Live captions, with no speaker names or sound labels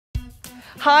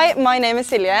Hi, my name is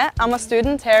Silje. I'm a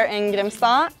student here in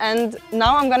Grimstad, and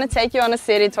now I'm going to take you on a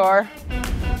city tour.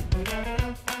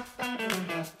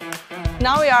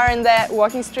 Now we are in the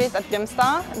walking street at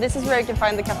Grimstad. This is where you can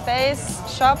find the cafes,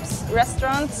 shops,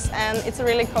 restaurants, and it's a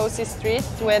really cozy street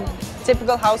with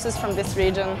typical houses from this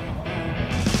region.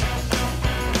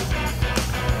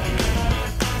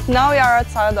 Now we are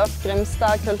outside of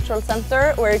Grimstad Cultural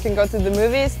Center, where you can go to the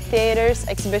movies, theaters,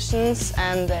 exhibitions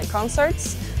and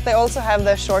concerts. They also have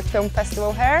the short film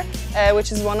festival here,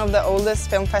 which is one of the oldest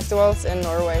film festivals in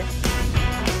Norway.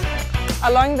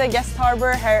 Along the guest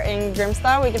harbour here in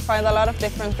Grimstad we can find a lot of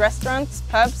different restaurants,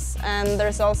 pubs, and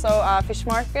there's also a fish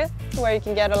market where you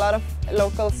can get a lot of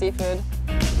local seafood.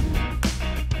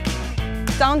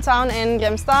 Downtown in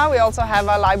Grimstad we also have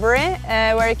a library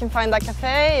where you can find a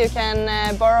cafe, you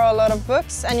can borrow a lot of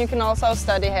books, and you can also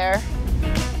study here.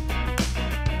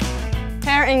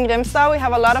 Here in Grimstad we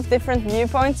have a lot of different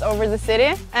viewpoints over the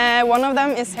city. One of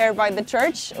them is here by the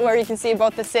church, where you can see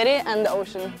both the city and the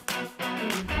ocean.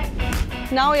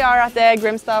 Now we are at the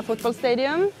Grimstad football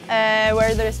stadium,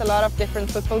 where there is a lot of different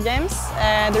football games.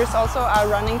 There is also a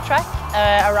running track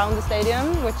around the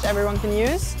stadium, which everyone can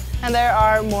use. And there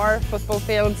are more football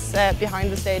fields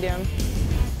behind the stadium.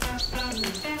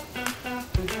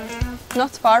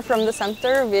 Not far from the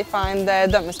center we find the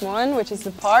Dømmesmoen, which is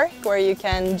a park where you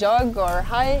can jog or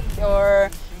hike or,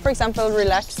 for example,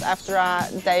 relax after a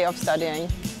day of studying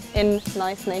in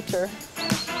nice nature.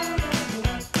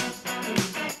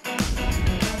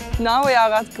 Now we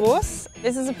are at Gros.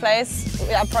 This is a place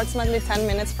approximately 10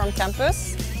 minutes from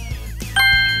campus.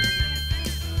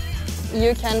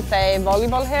 You can play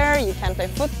volleyball here, you can play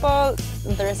football.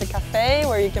 There is a cafe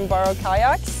where you can borrow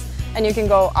kayaks, and you can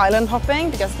go island hopping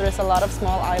because there is a lot of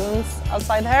small islands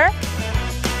outside here.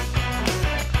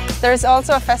 There is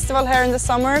also a festival here in the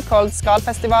summer called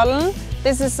Skalfestivalen.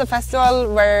 This is a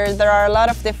festival where there are a lot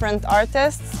of different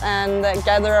artists and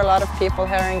gather a lot of people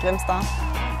here in Grimstad.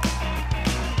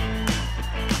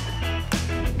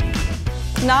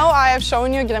 Now I have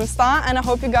shown you Grimstad, and I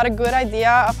hope you got a good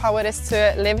idea of how it is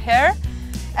to live here.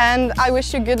 And I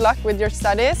wish you good luck with your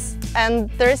studies. And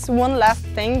there is one last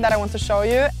thing that I want to show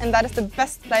you, and that is the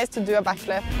best place to do a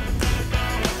backflip.